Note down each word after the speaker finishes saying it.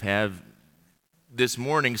have this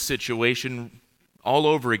morning's situation all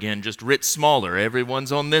over again, just writ smaller.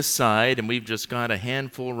 Everyone's on this side, and we've just got a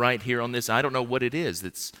handful right here on this. I don't know what it is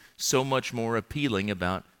that's so much more appealing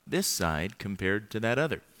about this side compared to that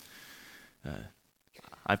other. I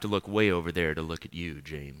have to look way over there to look at you,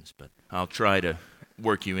 James, but I'll try to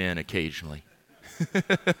work you in occasionally.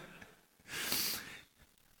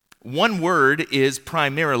 One word is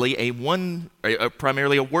primarily a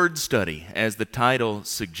word study, as the title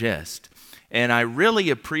suggests. And I really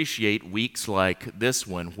appreciate weeks like this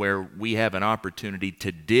one where we have an opportunity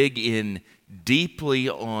to dig in deeply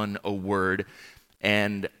on a word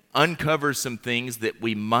and uncover some things that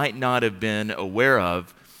we might not have been aware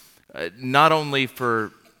of, not only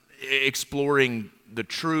for exploring the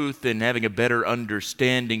truth and having a better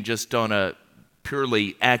understanding just on a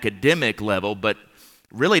purely academic level, but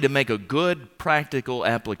really to make a good practical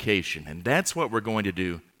application. And that's what we're going to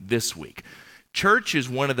do this week. Church is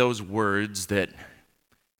one of those words that,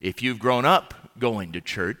 if you've grown up going to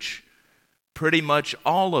church, pretty much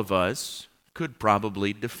all of us could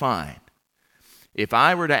probably define. If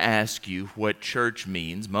I were to ask you what church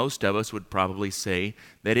means, most of us would probably say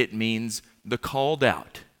that it means the called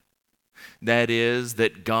out. That is,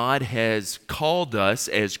 that God has called us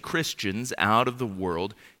as Christians out of the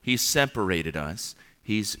world. He's separated us.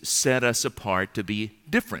 He's set us apart to be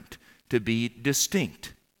different, to be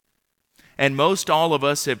distinct. And most all of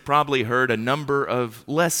us have probably heard a number of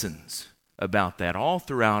lessons about that all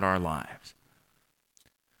throughout our lives.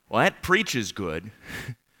 Well, that preaches good.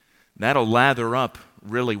 That'll lather up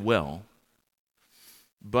really well.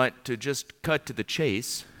 But to just cut to the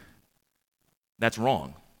chase, that's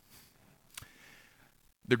wrong.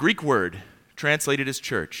 The Greek word translated as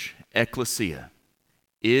church, ekklesia,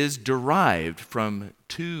 is derived from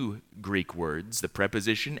two Greek words, the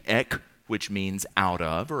preposition ek, which means out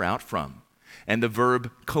of or out from, and the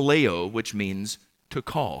verb kaleo, which means to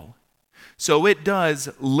call. So it does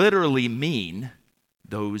literally mean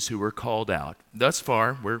those who are called out. Thus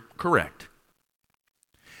far, we're correct.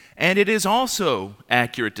 And it is also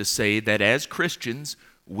accurate to say that as Christians,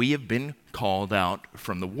 we have been called out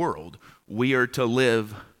from the world. We are to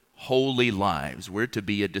live holy lives. We're to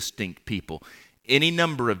be a distinct people. Any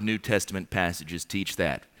number of New Testament passages teach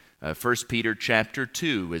that. 1 Peter chapter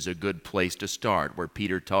 2 is a good place to start, where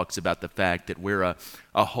Peter talks about the fact that we're a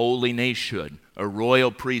holy nation, a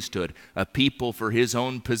royal priesthood, a people for his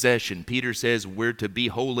own possession. Peter says we're to be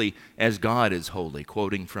holy as God is holy,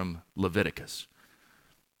 quoting from Leviticus.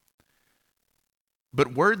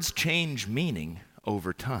 But words change meaning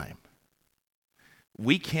over time.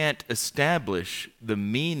 We can't establish the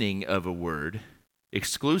meaning of a word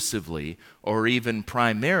exclusively or even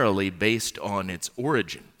primarily based on its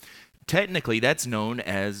origin. Technically, that's known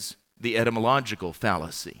as the etymological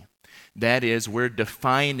fallacy. That is, we're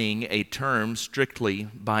defining a term strictly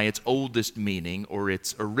by its oldest meaning or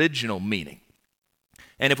its original meaning.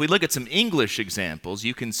 And if we look at some English examples,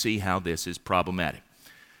 you can see how this is problematic.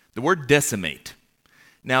 The word decimate.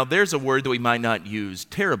 Now, there's a word that we might not use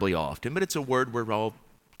terribly often, but it's a word we're all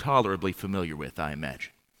tolerably familiar with, I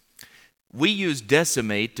imagine. We use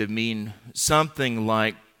decimate to mean something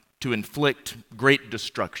like to inflict great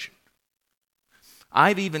destruction.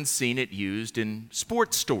 I've even seen it used in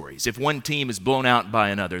sports stories. If one team is blown out by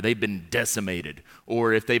another, they've been decimated.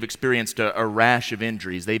 Or if they've experienced a rash of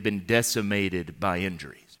injuries, they've been decimated by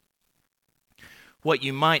injuries. What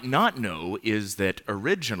you might not know is that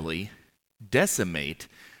originally, decimate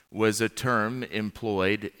was a term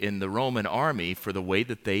employed in the Roman army for the way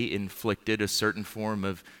that they inflicted a certain form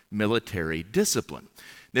of military discipline.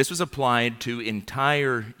 This was applied to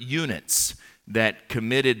entire units that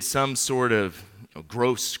committed some sort of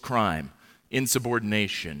gross crime,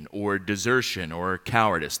 insubordination or desertion or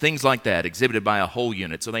cowardice, things like that exhibited by a whole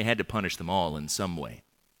unit, so they had to punish them all in some way.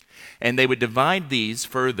 And they would divide these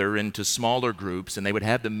further into smaller groups, and they would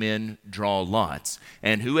have the men draw lots,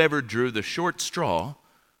 and whoever drew the short straw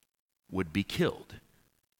would be killed.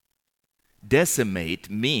 Decimate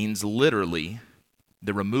means literally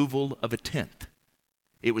the removal of a tenth.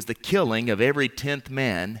 It was the killing of every 10th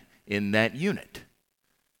man in that unit.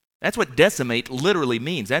 That's what decimate literally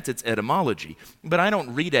means. That's its etymology. But I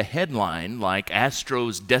don't read a headline like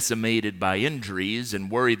Astros decimated by injuries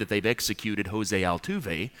and worry that they've executed Jose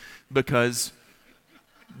Altuve, because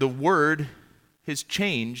the word has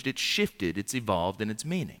changed, it's shifted, it's evolved in its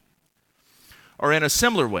meaning. Or in a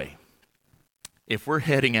similar way, if we're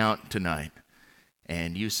heading out tonight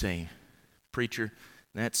and you say, "Preacher,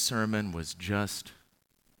 that sermon was just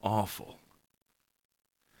awful,"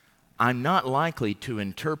 I'm not likely to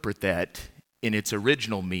interpret that in its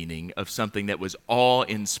original meaning of something that was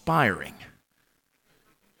awe-inspiring.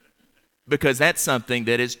 because that's something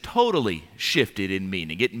that is totally shifted in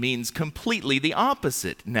meaning. It means completely the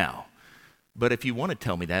opposite now. But if you want to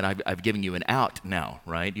tell me that, I've given you an out now,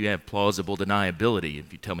 right? You have plausible deniability.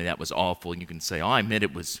 If you tell me that was awful, you can say, oh, I meant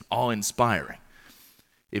it was awe-inspiring.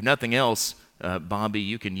 If nothing else, Bobby,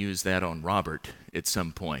 you can use that on Robert at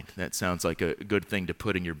some point. That sounds like a good thing to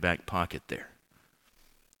put in your back pocket there.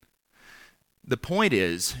 The point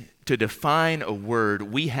is, to define a word,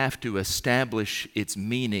 we have to establish its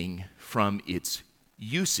meaning from its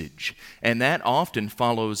usage. And that often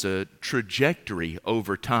follows a trajectory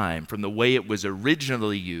over time from the way it was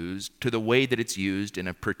originally used to the way that it's used in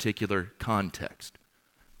a particular context.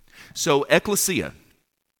 So, ecclesia.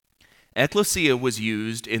 Ecclesia was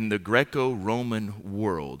used in the Greco-Roman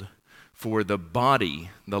world for the body,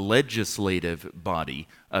 the legislative body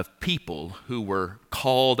of people who were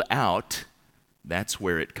called out. That's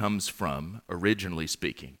where it comes from, originally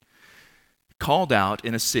speaking. Called out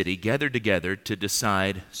in a city, gathered together to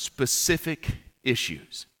decide specific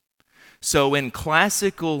issues. So in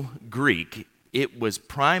classical Greek, it was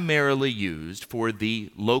primarily used for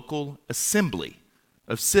the local assembly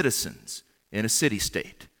of citizens in a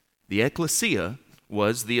city-state. The ecclesia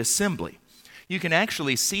was the assembly. You can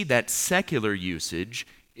actually see that secular usage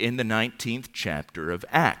in the 19th chapter of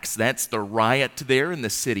Acts. That's the riot there in the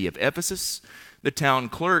city of Ephesus. The town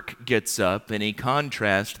clerk gets up and he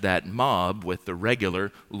contrasts that mob with the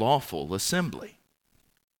regular lawful assembly.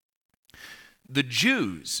 The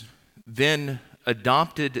Jews then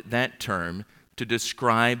adopted that term to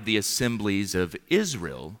describe the assemblies of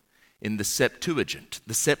Israel in the Septuagint.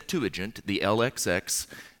 The Septuagint, the LXX,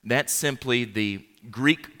 that's simply the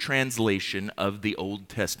Greek translation of the Old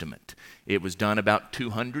Testament. It was done about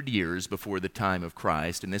 200 years before the time of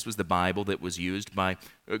Christ, and this was the Bible that was used by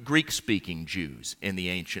Greek-speaking Jews in the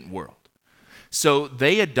ancient world. So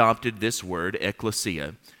they adopted this word,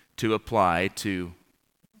 ecclesia, to apply to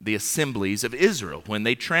the assemblies of Israel when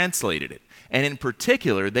they translated it. And in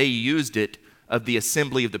particular, they used it of the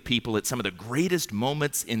assembly of the people at some of the greatest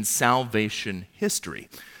moments in salvation history.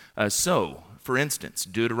 For instance,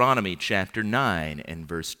 Deuteronomy chapter 9 and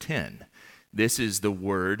verse 10. This is the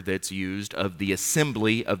word that's used of the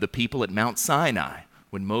assembly of the people at Mount Sinai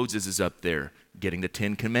when Moses is up there getting the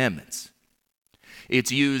Ten Commandments.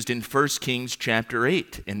 It's used in 1 Kings chapter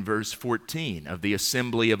 8 and verse 14 of the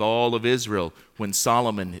assembly of all of Israel when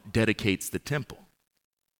Solomon dedicates the temple.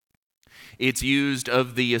 It's used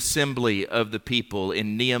of the assembly of the people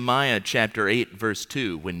in Nehemiah chapter 8, verse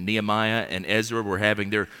 2, when Nehemiah and Ezra were having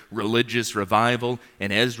their religious revival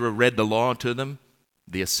and Ezra read the law to them.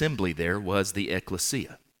 The assembly there was the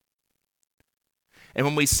ecclesia. And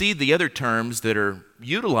when we see the other terms that are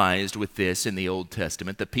utilized with this in the Old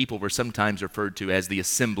Testament, the people were sometimes referred to as the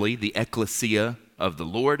assembly, the ecclesia of the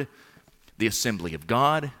Lord, the assembly of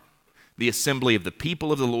God, the assembly of the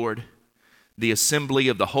people of the Lord, the assembly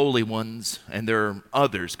of the holy ones, and there are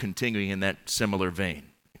others continuing in that similar vein.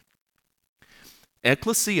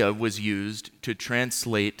 Ecclesia was used to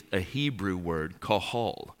translate a Hebrew word,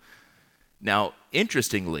 kahal. Now,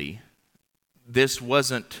 interestingly, this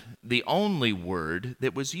wasn't the only word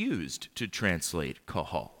that was used to translate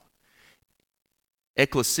kahal.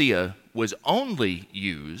 Ecclesia was only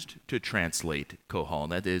used to translate kahal.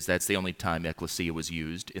 That's the only time ecclesia was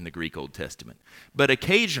used in the Greek Old Testament. But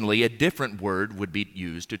occasionally a different word would be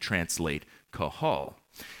used to translate kahal.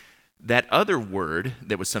 That other word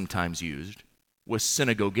that was sometimes used was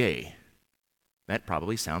synagoge. That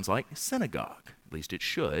probably sounds like synagogue. At least it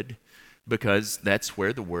should, because that's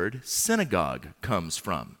where the word synagogue comes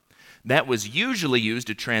from. That was usually used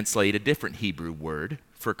to translate a different Hebrew word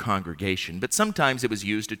for congregation, but sometimes it was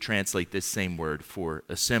used to translate this same word for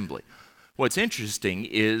assembly. What's interesting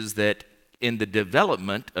is that in the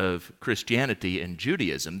development of Christianity and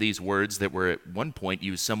Judaism, these words that were at one point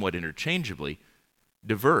used somewhat interchangeably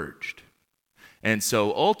diverged. And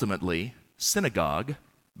so ultimately, synagogue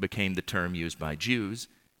became the term used by Jews,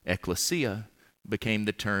 ecclesia became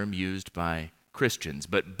the term used by Christians.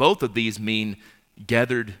 But both of these mean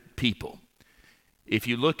gathered people. If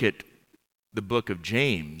you look at the book of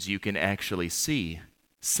James, you can actually see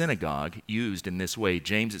synagogue used in this way.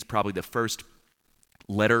 James is probably the first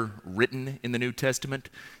letter written in the New Testament,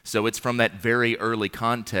 so it's from that very early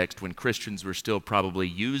context when Christians were still probably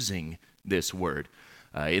using this word.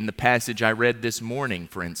 In the passage I read this morning,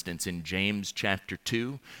 for instance, in James chapter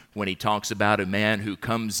 2, when he talks about a man who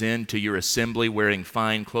comes into your assembly wearing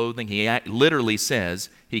fine clothing, he literally says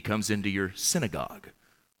he comes into your synagogue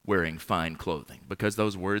wearing fine clothing, because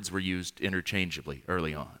those words were used interchangeably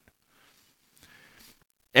early on.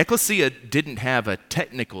 Ecclesia didn't have a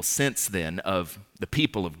technical sense then of the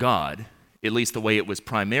people of God. at least the way it was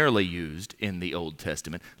primarily used in the Old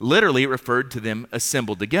Testament. Literally, it referred to them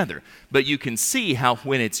assembled together. But you can see how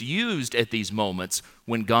when it's used at these moments,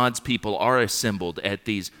 when God's people are assembled at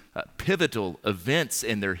these pivotal events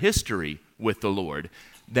in their history with the Lord,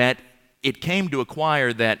 that it came to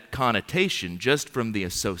acquire that connotation just from the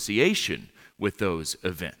association with those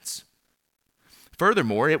events.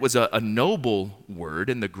 Furthermore, it was a noble word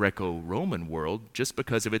in the Greco-Roman world just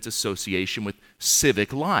because of its association with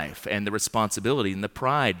civic life and the responsibility and the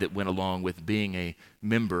pride that went along with being a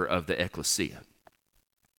member of the ecclesia.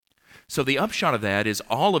 So the upshot of that is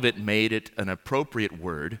all of it made it an appropriate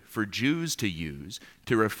word for Jews to use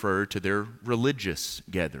to refer to their religious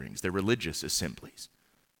gatherings, their religious assemblies.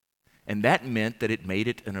 And that meant that it made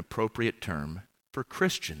it an appropriate term for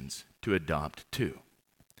Christians to adopt too.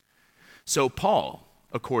 So Paul,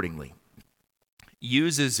 accordingly,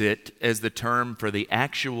 uses it as the term for the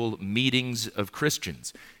actual meetings of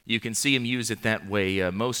Christians. You can see him use it that way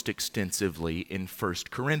most extensively in 1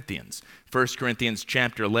 Corinthians. 1 Corinthians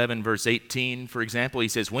chapter 11, verse 18, for example, he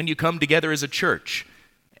says, when you come together as a church,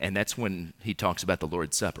 and that's when he talks about the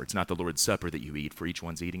Lord's Supper. It's not the Lord's Supper that you eat, for each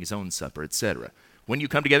one's eating his own supper, etc. When you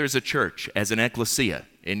come together as a church, as an ecclesia,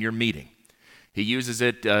 in your meeting. He uses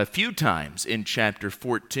it a few times in chapter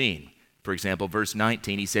 14. For example, verse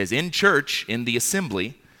 19, he says, in church, in the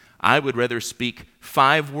assembly, I would rather speak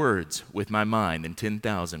 5 words with my mind than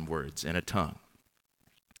 10,000 words in a tongue.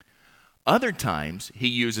 Other times, he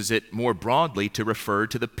uses it more broadly to refer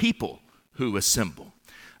to the people who assemble,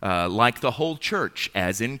 like the whole church,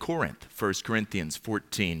 as in Corinth, 1 Corinthians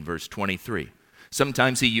 14, verse 23.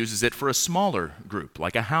 Sometimes he uses it for a smaller group,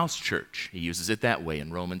 like a house church. He uses it that way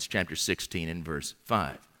in Romans chapter 16 and verse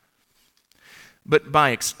 5. But by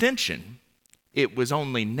extension, it was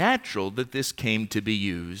only natural that this came to be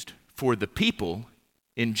used for the people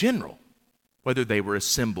in general, whether they were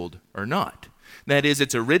assembled or not. That is,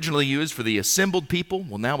 it's originally used for the assembled people.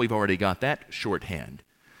 Well, now we've already got that shorthand.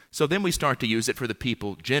 So then we start to use it for the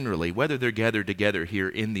people generally, whether they're gathered together here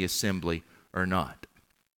in the assembly or not.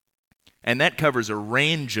 And that covers a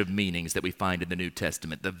range of meanings that we find in the New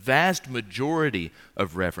Testament. The vast majority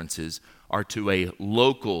of references are to a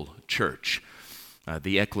local church.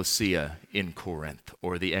 The ecclesia in Corinth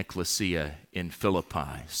or the ecclesia in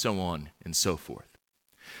Philippi, so on and so forth.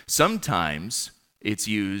 Sometimes it's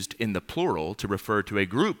used in the plural to refer to a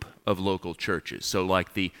group of local churches, so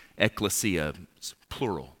like the ecclesia,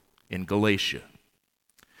 plural, in Galatia.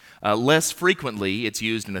 Less frequently, it's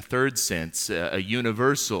used in a third sense, a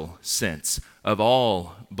universal sense of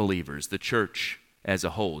all believers, the church as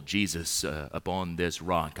a whole. Jesus, upon this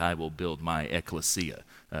rock I will build my ecclesia,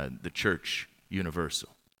 the church universal.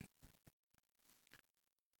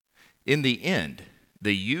 In the end,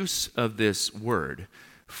 the use of this word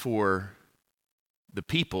for the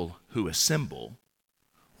people who assemble,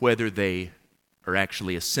 whether they are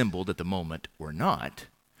actually assembled at the moment or not,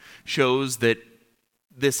 shows that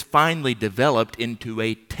this finally developed into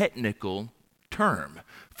a technical term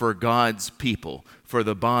for God's people, for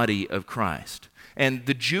the body of Christ. And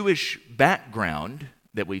the Jewish background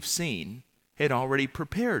that we've seen had already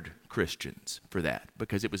prepared Christians for that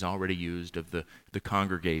because it was already used of the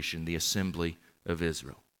congregation, the assembly of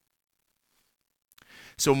Israel.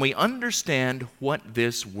 So when we understand what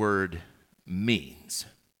this word means,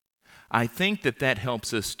 I think that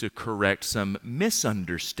helps us to correct some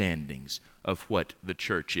misunderstandings of what the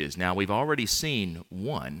church is. Now, we've already seen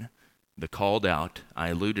one, the called out. I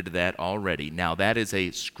alluded to that already. Now, that is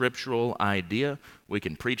a scriptural idea. We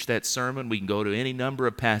can preach that sermon. We can go to any number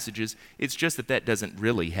of passages. It's just that doesn't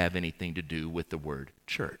really have anything to do with the word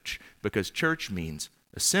church, because church means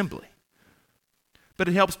assembly. But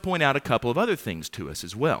it helps point out a couple of other things to us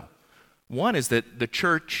as well. One is that the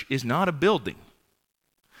church is not a building.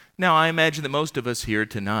 Now, I imagine that most of us here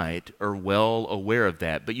tonight are well aware of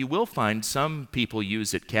that, but you will find some people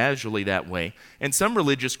use it casually that way, and some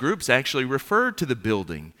religious groups actually refer to the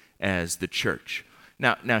building as the church.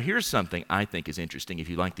 Now here's something I think is interesting if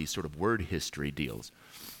you like these sort of word history deals.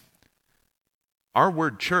 Our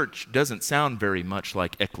word church doesn't sound very much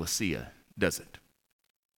like ecclesia, does it?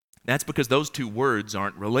 That's because those two words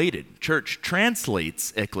aren't related. Church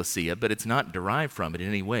translates ecclesia, but it's not derived from it in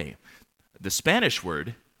any way. The Spanish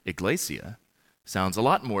word iglesia sounds a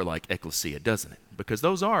lot more like ecclesia, doesn't it? Because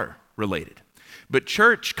those are related. But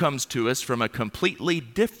church comes to us from a completely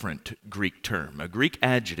different Greek term, a Greek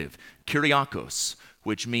adjective, kyriakos,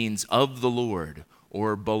 which means of the Lord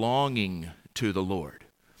or belonging to the Lord.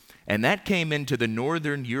 And that came into the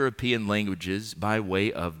northern European languages by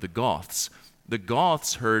way of the Goths. The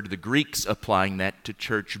Goths heard the Greeks applying that to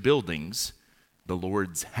church buildings, the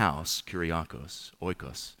Lord's house, kyriakos,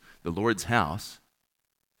 oikos, the Lord's house,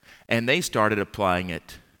 and they started applying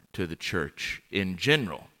it to the church in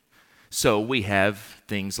general. So we have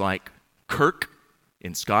things like kirk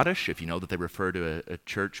in Scottish, if you know that they refer to a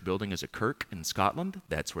church building as a kirk in Scotland,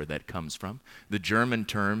 that's where that comes from. The German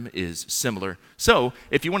term is similar. So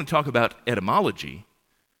if you want to talk about etymology,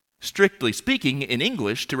 strictly speaking, in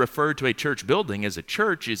English, to refer to a church building as a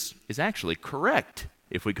church is actually correct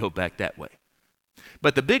if we go back that way.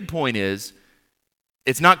 But the big point is,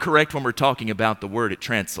 it's not correct when we're talking about the word it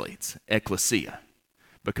translates, ecclesia,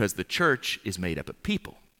 because the church is made up of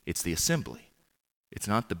people. It's the assembly. It's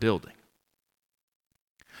not the building.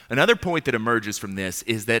 Another point that emerges from this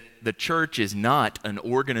is that the church is not an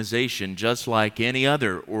organization just like any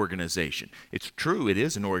other organization. It's true, it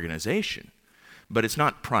is an organization, but it's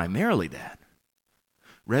not primarily that.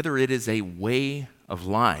 Rather, it is a way of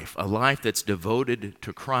life, a life that's devoted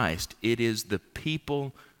to Christ. It is the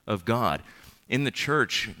people of God. In the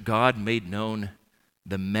church, God made known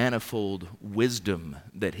the manifold wisdom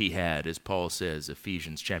that he had, as Paul says,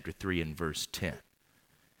 Ephesians chapter 3 and verse 10.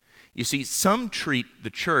 You see, some treat the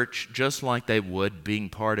church just like they would being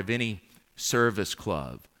part of any service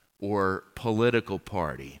club or political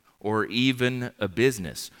party or even a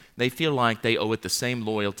business. They feel like they owe it the same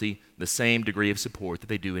loyalty, the same degree of support that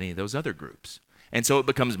they do any of those other groups. And so it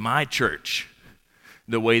becomes my church,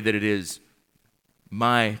 the way that it is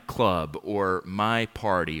my club or my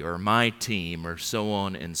party or my team or so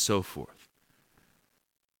on and so forth.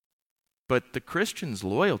 But the Christian's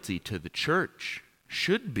loyalty to the church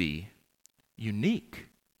should be unique.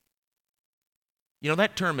 You know,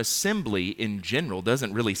 that term assembly in general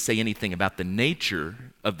doesn't really say anything about the nature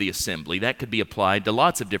of the assembly. That could be applied to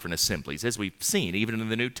lots of different assemblies, as we've seen, even in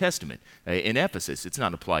the New Testament. In Ephesus, it's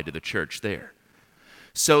not applied to the church there.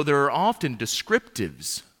 So there are often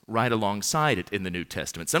descriptives right alongside it in the New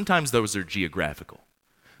Testament. Sometimes those are geographical.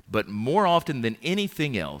 But more often than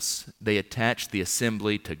anything else, they attach the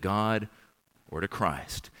assembly to God or to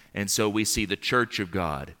Christ. And so we see the church of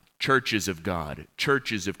God, churches of God,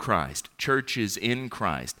 churches of Christ, churches in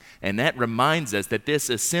Christ. And that reminds us that this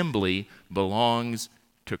assembly belongs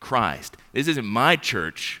to Christ. This isn't my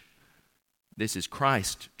church. This is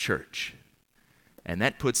Christ's church. And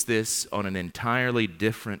that puts this on an entirely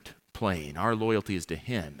different plane. Our loyalty is to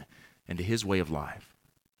him and to his way of life.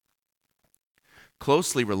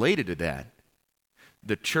 Closely related to that,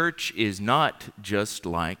 the church is not just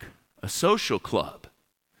like a social club.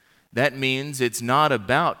 That means it's not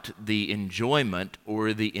about the enjoyment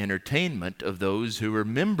or the entertainment of those who are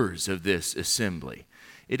members of this assembly.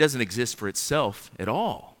 It doesn't exist for itself at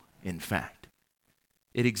all, in fact.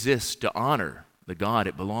 It exists to honor the God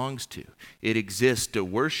it belongs to. It exists to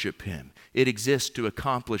worship him. It exists to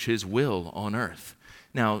accomplish his will on earth.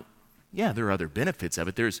 Now, yeah, there are other benefits of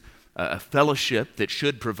it. There's a fellowship that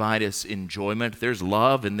should provide us enjoyment. There's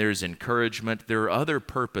love and there's encouragement. There are other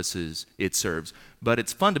purposes it serves, but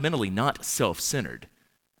it's fundamentally not self-centered.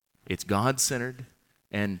 It's God-centered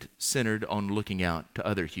and centered on looking out to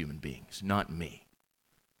other human beings, not me.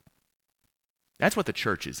 That's what the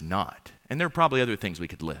church is not. And there are probably other things we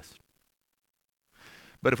could list.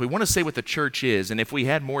 But if we want to say what the church is, and if we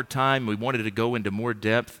had more time, we wanted to go into more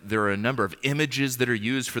depth, there are a number of images that are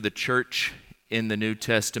used for the church in the New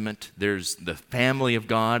Testament. There's the family of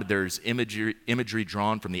God. There's imagery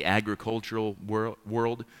drawn from the agricultural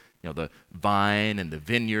world, you know, the vine and the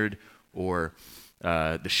vineyard, or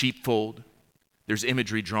the sheepfold. There's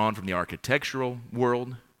imagery drawn from the architectural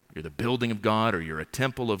world. You're the building of God, or you're a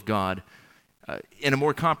temple of God. In a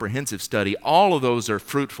more comprehensive study, all of those are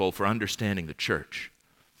fruitful for understanding the church.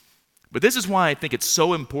 But this is why I think it's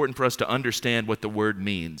so important for us to understand what the word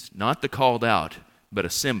means, not the called out, but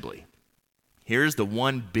assembly. Here's the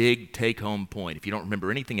one big take-home point. If you don't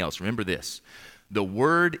remember anything else, remember this. The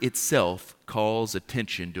word itself calls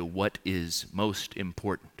attention to what is most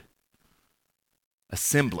important.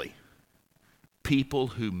 Assembly. People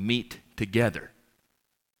who meet together.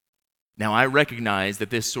 Now, I recognize that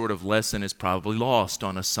this sort of lesson is probably lost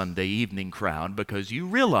on a Sunday evening crowd because you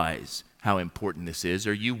realize how important this is,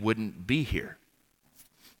 or you wouldn't be here.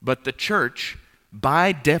 But the church,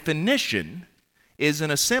 by definition, is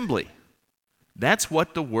an assembly. That's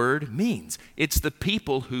what the word means. It's the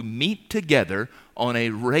people who meet together on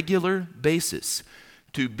a regular basis.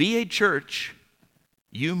 To be a church,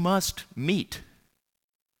 you must meet.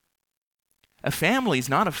 A family is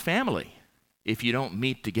not a family if you don't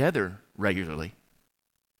meet together regularly.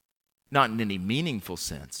 Not in any meaningful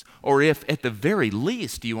sense. Or if, at the very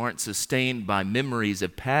least, you aren't sustained by memories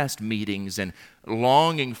of past meetings and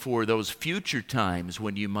longing for those future times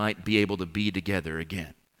when you might be able to be together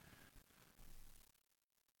again.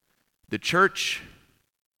 The church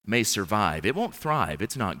may survive. It won't thrive,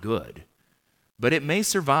 it's not good. But it may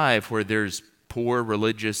survive where there's poor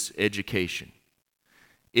religious education.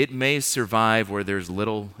 It may survive where there's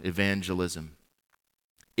little evangelism.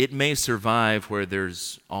 It may survive where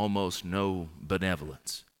there's almost no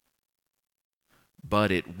benevolence.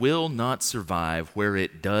 But it will not survive where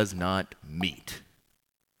it does not meet.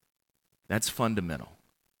 That's fundamental.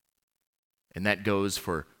 And that goes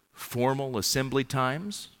for formal assembly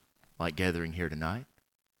times, like gathering here tonight,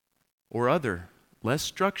 or other less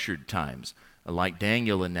structured times, like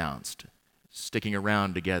Daniel announced, sticking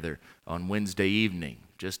around together on Wednesday evening,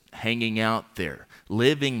 just hanging out there,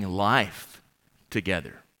 living life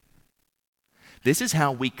together. This is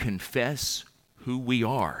how we confess who we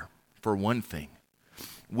are, for one thing.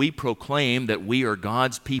 We proclaim that we are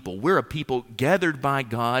God's people. We're a people gathered by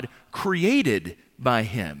God, created by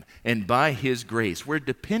Him and by His grace. We're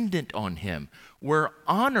dependent on Him. We're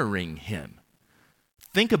honoring Him.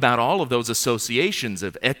 Think about all of those associations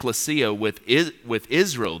of ecclesia with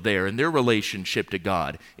Israel there and their relationship to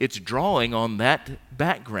God. It's drawing on that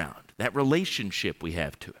background, that relationship we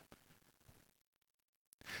have to Him.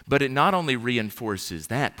 But it not only reinforces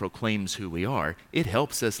that, proclaims who we are, it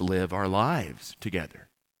helps us live our lives together.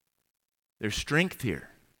 There's strength here.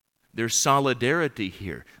 There's solidarity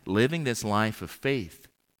here, living this life of faith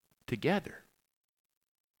together.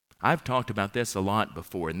 I've talked about this a lot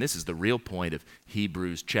before, and this is the real point of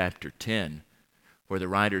Hebrews chapter 10, where the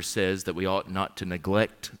writer says that we ought not to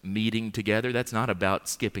neglect meeting together. That's not about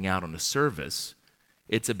skipping out on a service.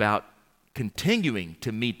 It's about continuing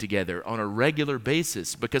to meet together on a regular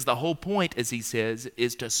basis, because the whole point, as he says,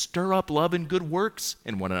 is to stir up love and good works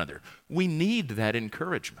in one another. We need that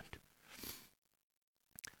encouragement.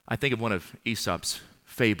 I think of one of Aesop's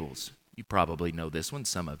fables. You probably know this one,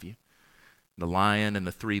 some of you. The lion and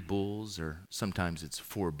the three bulls, or sometimes it's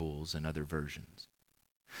four bulls in other versions.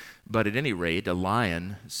 But at any rate, a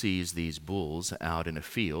lion sees these bulls out in a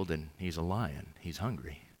field, and he's a lion. He's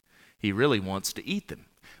hungry. He really wants to eat them.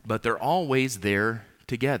 But they're always there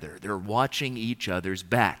together. They're watching each other's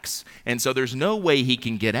backs. And so there's no way he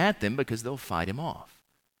can get at them because they'll fight him off.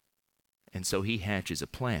 And so he hatches a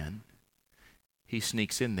plan. He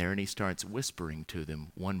sneaks in there and he starts whispering to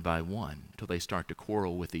them one by one until they start to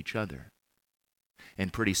quarrel with each other.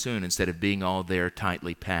 And pretty soon, instead of being all there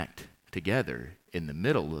tightly packed together in the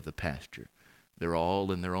middle of the pasture, they're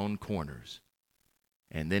all in their own corners.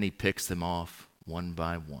 And then he picks them off one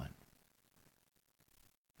by one.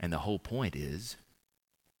 And the whole point is,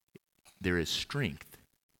 there is strength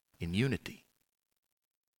in unity.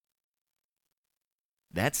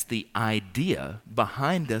 That's the idea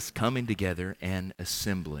behind us coming together and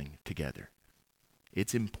assembling together.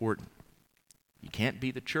 It's important. You can't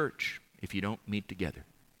be the church if you don't meet together.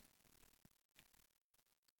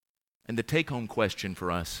 And the take-home question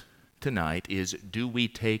for us tonight is, do we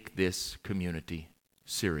take this community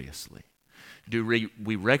seriously? Do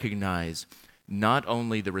we recognize not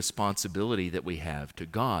only the responsibility that we have to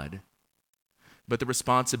God, but the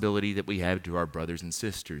responsibility that we have to our brothers and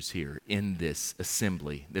sisters here in this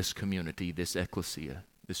assembly, this community, this ecclesia,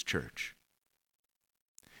 this church?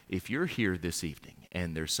 If you're here this evening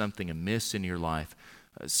and there's something amiss in your life,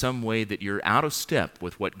 some way that you're out of step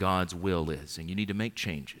with what God's will is, and you need to make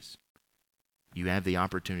changes, you have the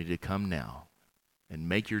opportunity to come now and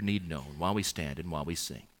make your need known while we stand and while we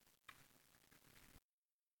sing.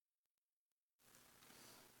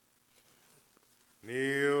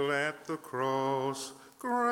 Kneel at the cross.